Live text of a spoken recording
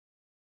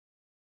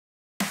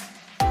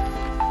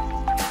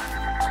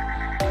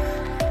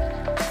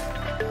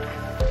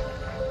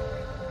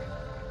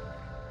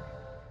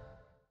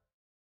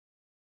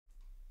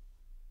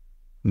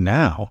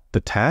Now,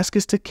 the task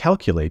is to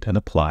calculate and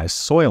apply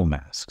soil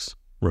masks.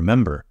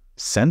 Remember,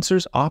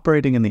 sensors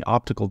operating in the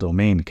optical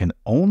domain can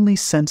only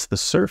sense the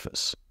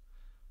surface.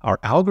 Our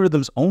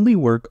algorithms only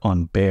work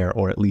on bare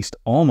or at least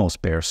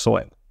almost bare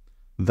soil.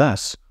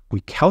 Thus,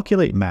 we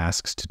calculate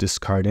masks to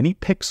discard any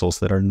pixels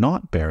that are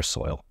not bare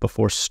soil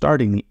before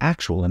starting the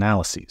actual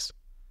analyses.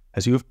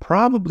 As you have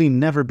probably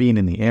never been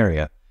in the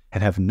area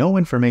and have no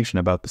information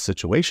about the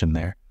situation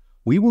there,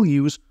 we will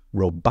use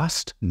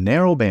robust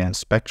narrowband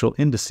spectral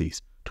indices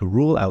to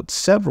rule out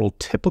several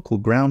typical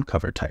ground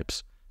cover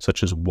types,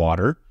 such as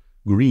water,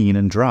 green,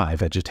 and dry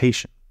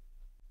vegetation.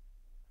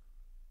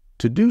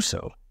 To do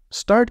so,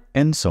 start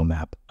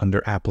EnSoMAP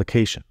under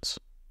Applications.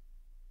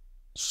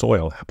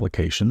 Soil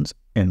Applications,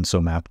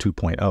 EnSoMAP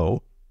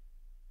 2.0.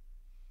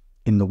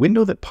 In the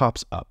window that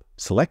pops up,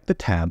 select the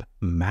tab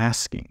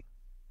Masking.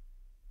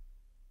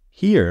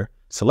 Here,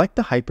 select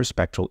the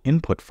hyperspectral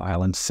input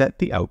file and set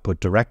the output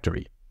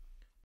directory.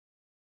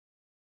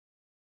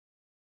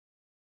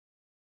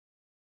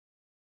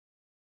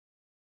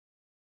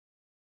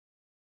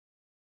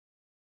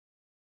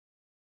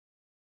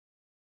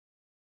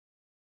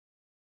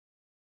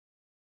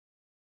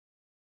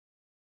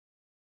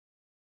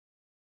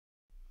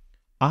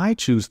 I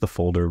choose the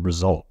folder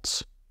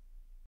Results.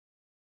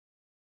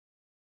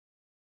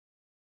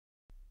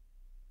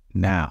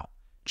 Now,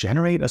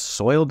 generate a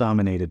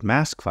soil-dominated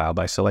mask file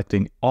by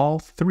selecting all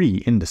three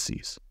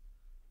indices.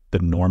 The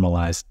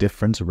Normalized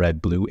Difference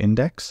Red-Blue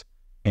Index,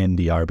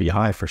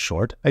 NDRBI for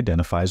short,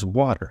 identifies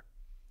water.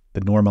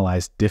 The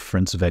Normalized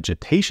Difference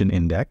Vegetation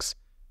Index,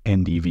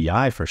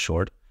 NDVI for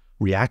short,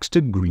 reacts to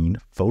green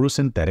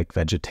photosynthetic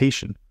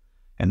vegetation.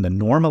 And the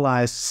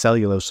Normalized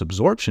Cellulose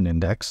Absorption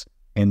Index,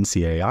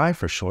 NCAI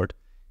for short,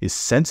 is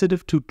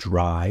sensitive to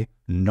dry,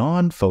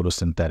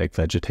 non-photosynthetic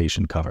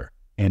vegetation cover,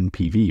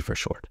 NPV for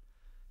short,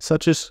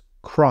 such as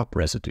crop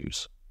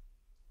residues.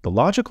 The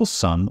logical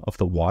sum of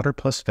the water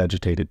plus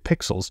vegetated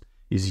pixels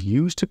is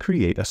used to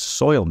create a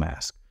soil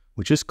mask,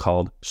 which is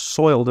called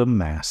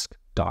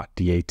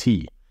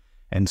Soil-09.2.dat,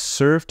 and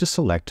serve to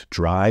select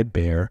dry,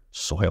 bare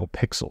soil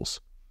pixels.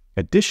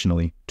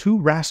 Additionally, two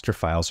raster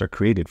files are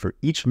created for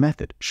each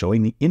method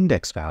showing the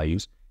index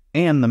values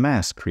and the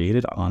mask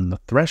created on the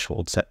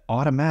threshold set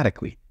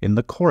automatically in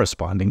the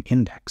corresponding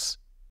index.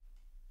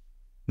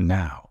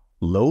 Now,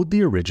 load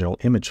the original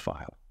image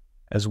file,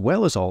 as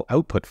well as all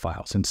output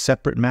files in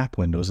separate map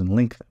windows and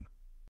link them.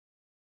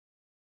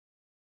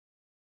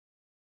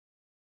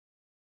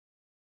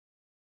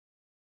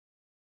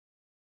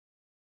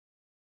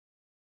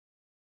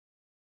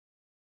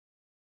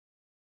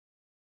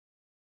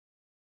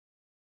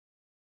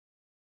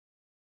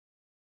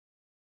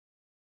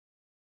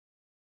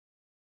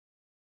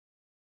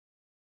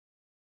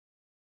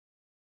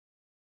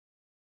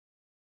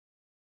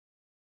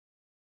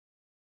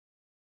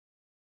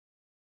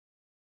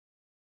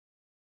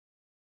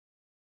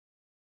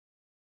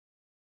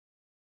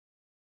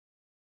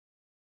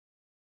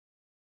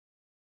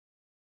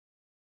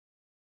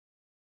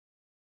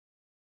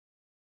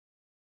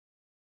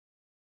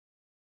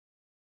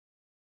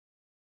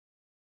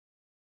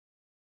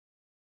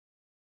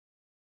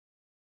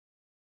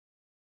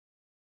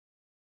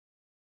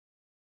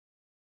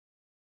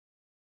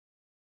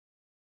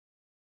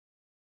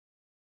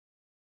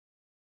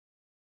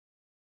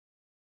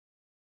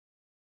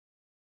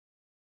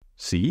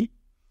 See?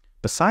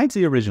 Besides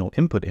the original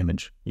input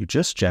image, you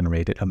just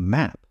generated a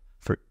map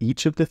for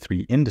each of the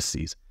three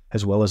indices,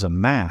 as well as a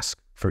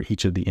mask for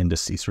each of the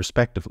indices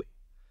respectively.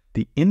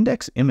 The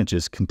index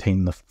images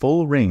contain the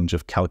full range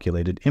of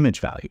calculated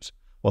image values,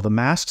 while the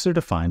masks are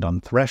defined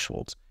on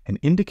thresholds and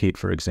indicate,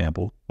 for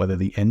example, whether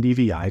the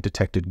NDVI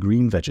detected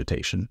green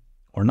vegetation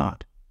or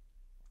not.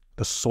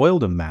 The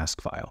Soil-DOM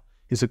mask file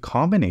is a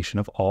combination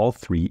of all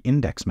three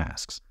index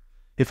masks.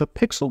 If a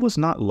pixel was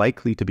not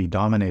likely to be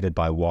dominated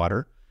by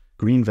water,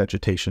 green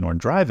vegetation, or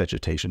dry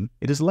vegetation,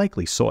 it is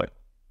likely soil.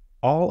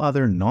 All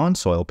other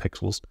non-soil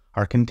pixels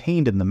are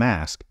contained in the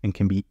mask and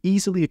can be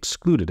easily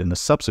excluded in the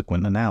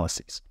subsequent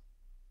analyses.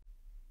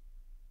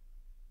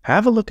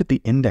 Have a look at the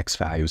index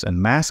values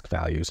and mask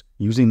values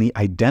using the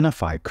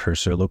Identify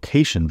Cursor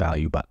Location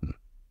Value button.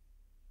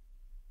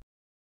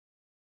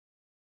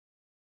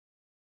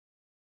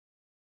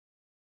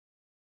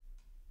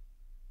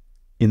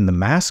 In the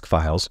mask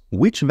files,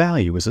 which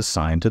value is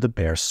assigned to the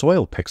bare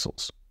soil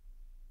pixels?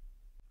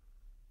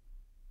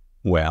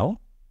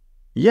 Well,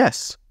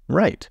 yes,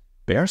 right.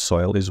 Bare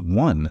soil is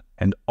 1,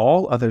 and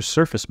all other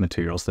surface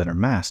materials that are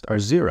masked are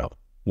 0.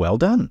 Well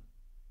done.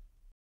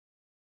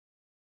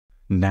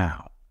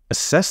 Now,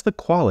 assess the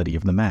quality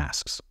of the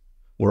masks.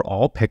 Were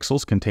all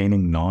pixels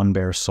containing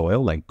non-bare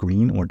soil like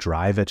green or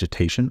dry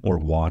vegetation or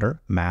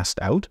water masked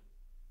out?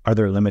 Are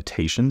there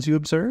limitations you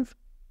observe?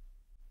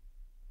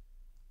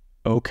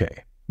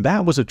 Okay,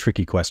 that was a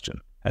tricky question,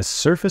 as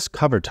surface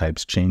cover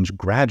types change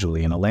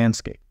gradually in a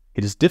landscape.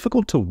 It is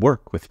difficult to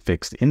work with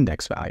fixed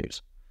index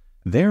values.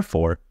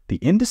 Therefore, the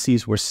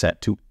indices were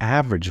set to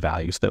average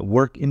values that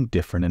work in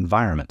different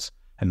environments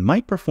and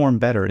might perform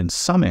better in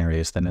some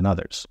areas than in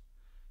others.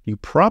 You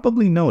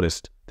probably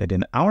noticed that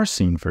in our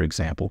scene, for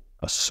example,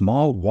 a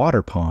small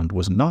water pond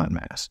was not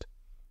masked.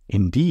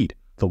 Indeed,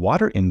 the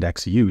water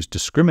index used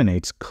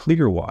discriminates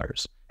clear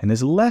waters and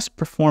is less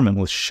performant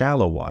with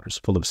shallow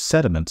waters full of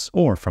sediments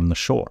or from the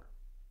shore.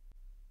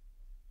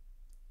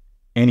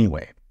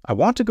 Anyway, I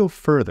want to go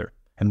further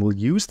and will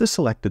use the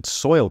selected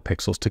soil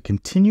pixels to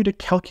continue to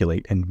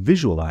calculate and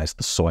visualize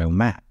the soil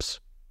maps.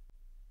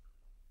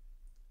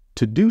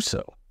 To do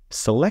so,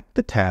 select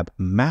the tab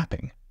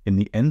Mapping in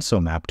the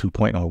EnSoMAP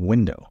 2.0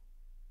 window.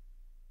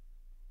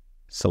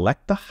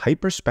 Select the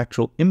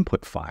hyperspectral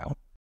input file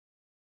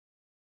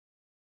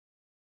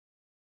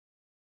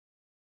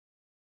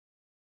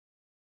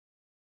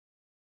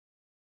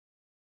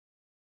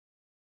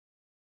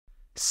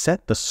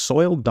set the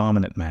soil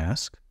dominant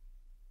mask,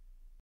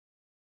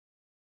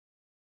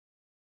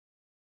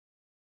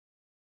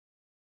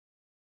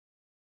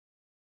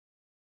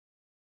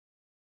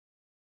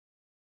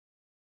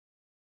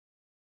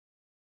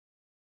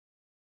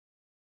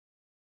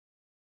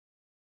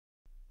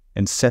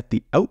 and set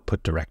the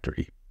output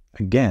directory.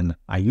 Again,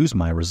 I use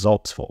my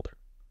results folder.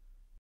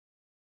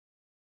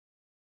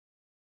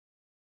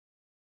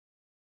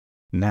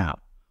 Now,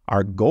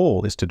 our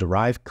goal is to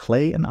derive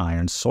clay and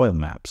iron soil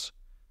maps.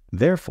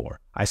 Therefore,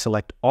 I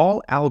select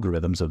all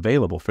algorithms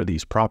available for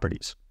these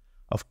properties.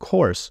 Of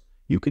course,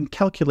 you can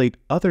calculate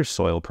other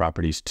soil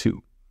properties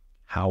too.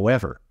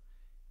 However,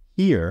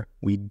 here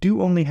we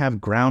do only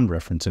have ground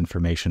reference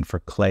information for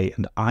clay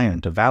and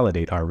iron to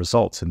validate our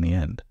results in the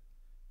end.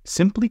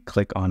 Simply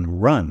click on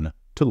Run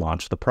to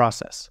launch the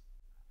process.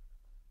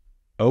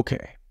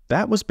 Okay,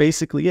 that was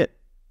basically it.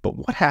 But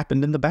what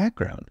happened in the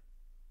background?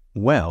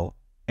 Well,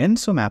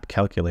 EnSoMAP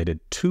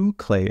calculated 2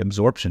 clay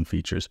absorption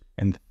features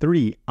and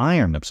 3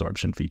 iron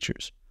absorption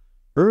features.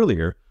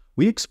 Earlier,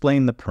 we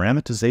explained the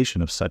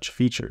parameterization of such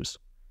features.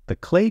 The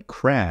clay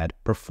CRAD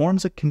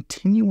performs a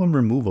continuum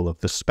removal of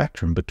the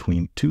spectrum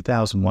between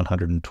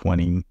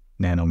 2,120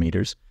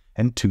 nanometers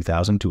and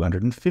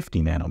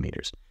 2,250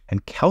 nanometers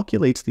and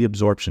calculates the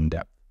absorption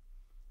depth.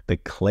 The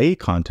clay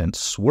content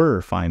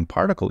SWIR fine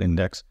particle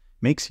index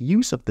makes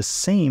use of the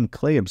same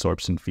clay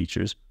absorption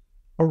features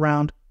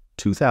around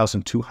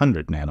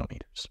 2,200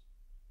 nanometers.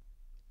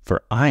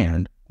 For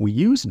iron, we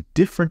use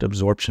different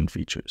absorption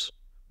features.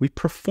 We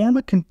perform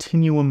a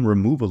continuum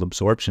removal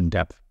absorption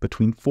depth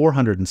between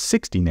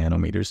 460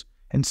 nanometers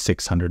and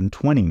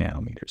 620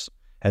 nanometers,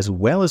 as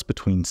well as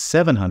between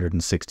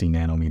 760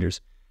 nanometers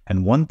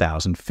and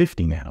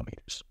 1,050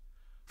 nanometers.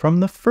 From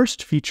the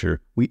first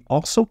feature, we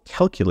also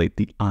calculate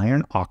the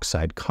iron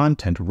oxide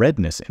content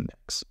redness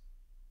index.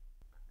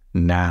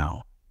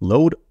 Now,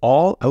 load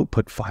all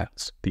output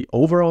files, the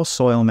overall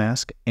soil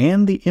mask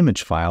and the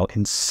image file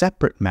in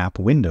separate map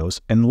windows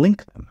and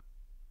link them.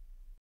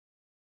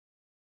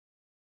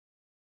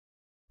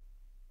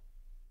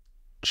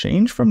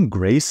 Change from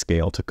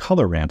grayscale to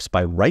color ramps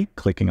by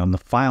right-clicking on the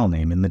file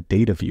name in the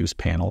Data Views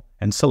panel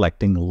and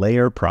selecting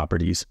Layer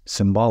Properties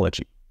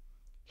Symbology.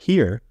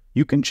 Here,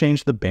 you can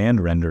change the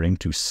band rendering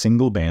to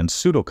single-band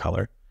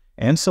pseudocolor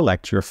and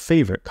select your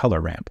favorite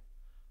color ramp.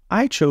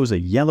 I chose a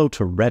yellow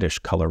to reddish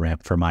color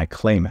ramp for my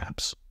clay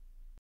maps,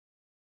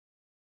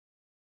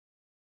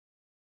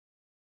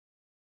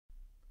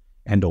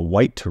 and a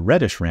white to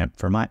reddish ramp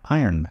for my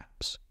iron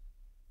maps.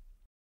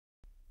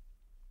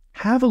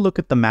 Have a look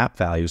at the map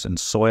values in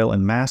soil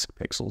and mask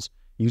pixels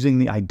using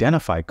the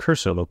Identify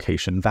Cursor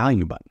Location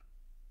Value button.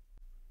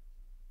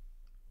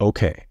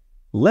 Okay,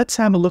 let's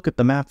have a look at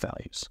the map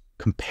values.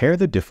 Compare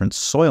the different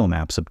soil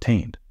maps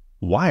obtained.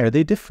 Why are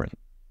they different?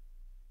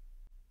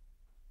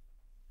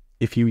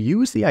 If you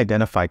use the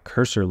Identify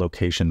Cursor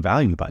Location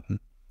Value button,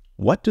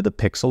 what do the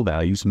pixel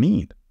values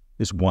mean?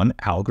 Is one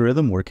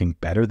algorithm working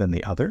better than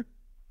the other?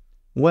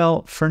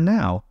 Well, for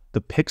now,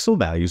 the pixel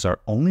values are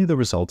only the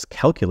results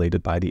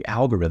calculated by the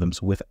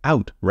algorithms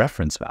without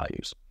reference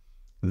values.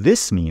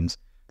 This means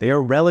they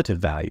are relative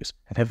values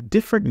and have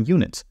different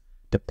units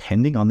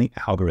depending on the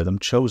algorithm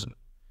chosen.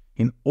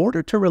 In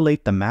order to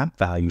relate the map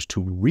values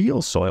to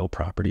real soil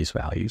properties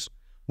values,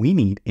 we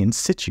need in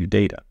situ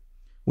data,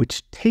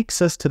 which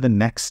takes us to the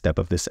next step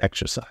of this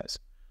exercise: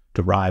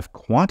 derive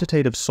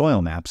quantitative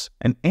soil maps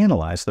and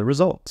analyze the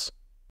results.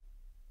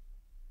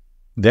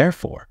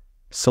 Therefore,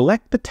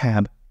 select the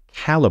tab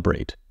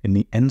Calibrate in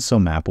the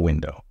EnSoMAP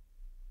window.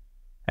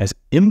 As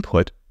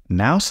input,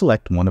 now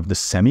select one of the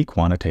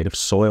semi-quantitative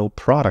soil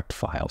product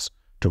files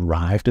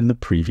derived in the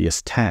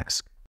previous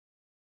task.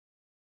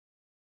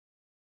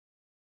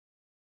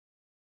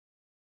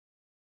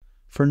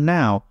 For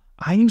now,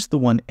 I use the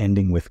one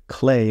ending with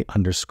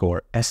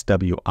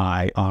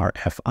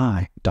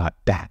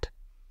clay_swirfi.dat.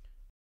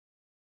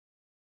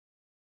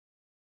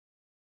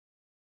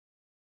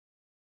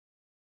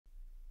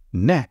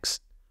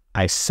 Next,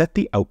 I set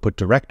the output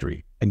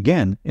directory,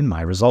 again in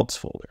my results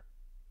folder.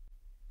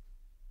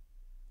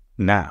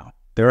 Now,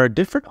 there are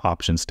different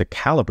options to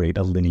calibrate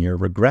a linear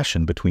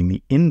regression between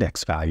the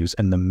index values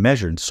and the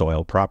measured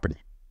soil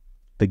property.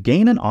 The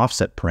gain and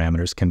offset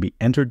parameters can be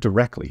entered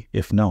directly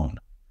if known.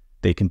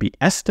 They can be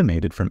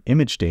estimated from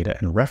image data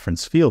and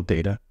reference field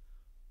data,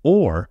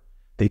 or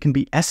they can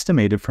be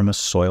estimated from a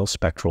soil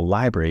spectral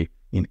library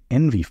in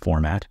ENVI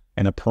format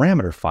and a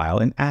parameter file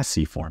in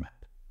ASCII format.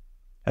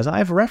 As I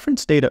have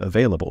reference data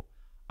available,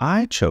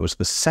 I chose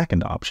the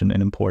second option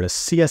and import a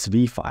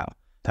CSV file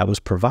that was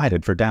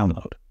provided for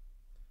download.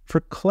 For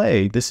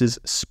clay, this is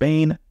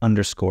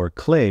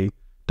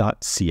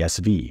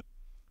Spain_clay.csv.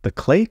 The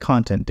clay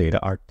content data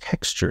are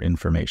texture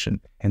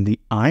information, and the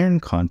iron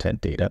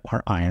content data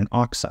are iron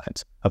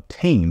oxides,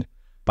 obtained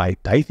by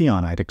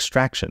dithionite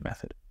extraction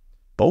method.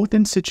 Both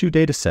in situ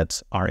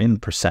datasets are in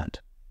 %.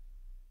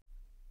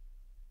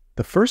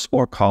 The first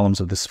 4 columns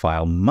of this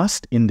file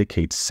must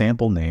indicate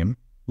sample name,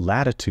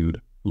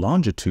 latitude,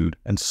 longitude,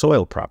 and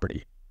soil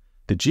property.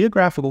 The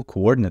geographical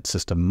coordinate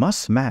system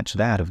must match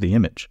that of the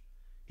image.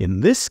 In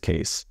this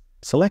case,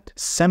 select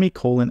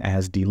semicolon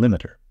as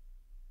delimiter,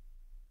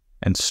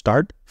 and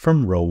start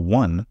from row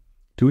 1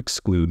 to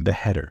exclude the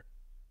header.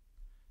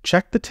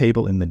 Check the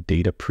table in the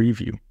data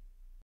preview.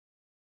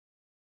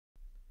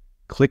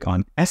 Click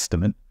on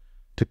Estimate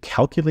to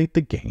calculate the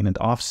gain and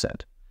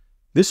offset.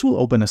 This will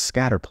open a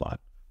scatter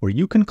plot where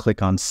you can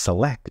click on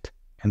Select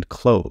and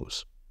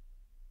Close.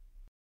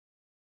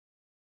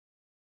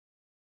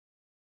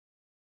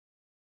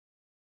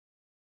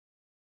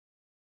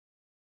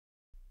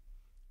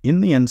 In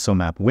the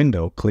EnSoMAP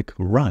window, click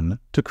Run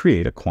to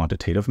create a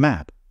quantitative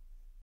map.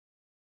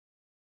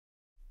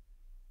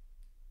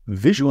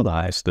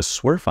 Visualize the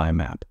SWRFI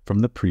map from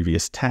the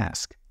previous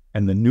task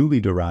and the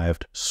newly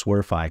derived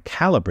SWRFI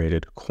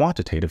calibrated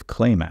quantitative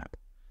clay map.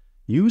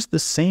 Use the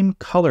same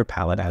color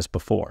palette as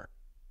before.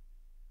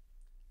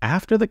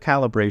 After the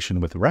calibration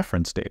with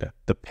reference data,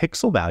 the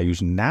pixel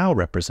values now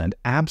represent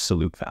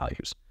absolute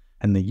values,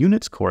 and the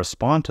units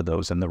correspond to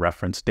those in the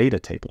reference data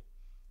table,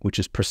 which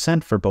is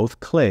 % for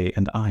both clay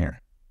and iron.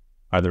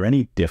 Are there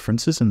any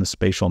differences in the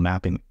spatial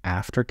mapping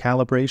after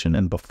calibration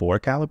and before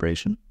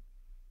calibration?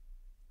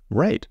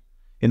 Right.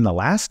 In the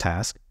last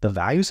task, the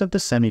values of the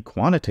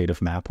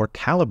semi-quantitative map were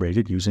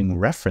calibrated using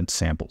reference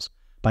samples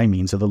by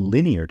means of a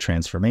linear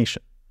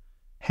transformation.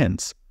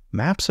 Hence,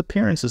 maps'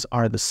 appearances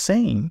are the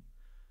same,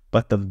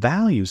 but the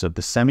values of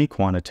the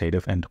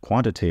semi-quantitative and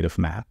quantitative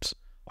maps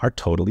are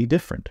totally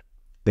different.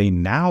 They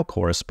now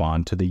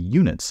correspond to the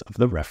units of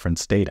the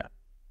reference data.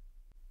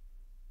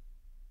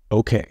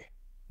 Okay,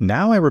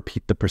 now I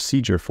repeat the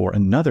procedure for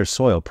another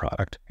soil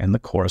product and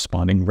the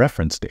corresponding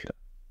reference data.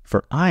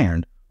 For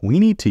iron, we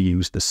need to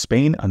use the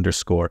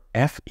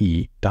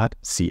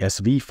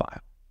Spain_fe.csv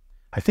file.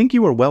 I think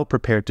you are well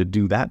prepared to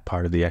do that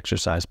part of the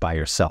exercise by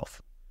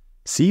yourself.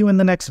 See you in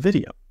the next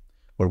video,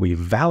 where we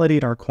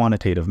validate our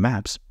quantitative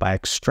maps by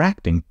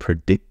extracting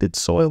predicted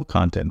soil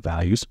content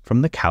values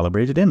from the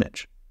calibrated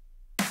image.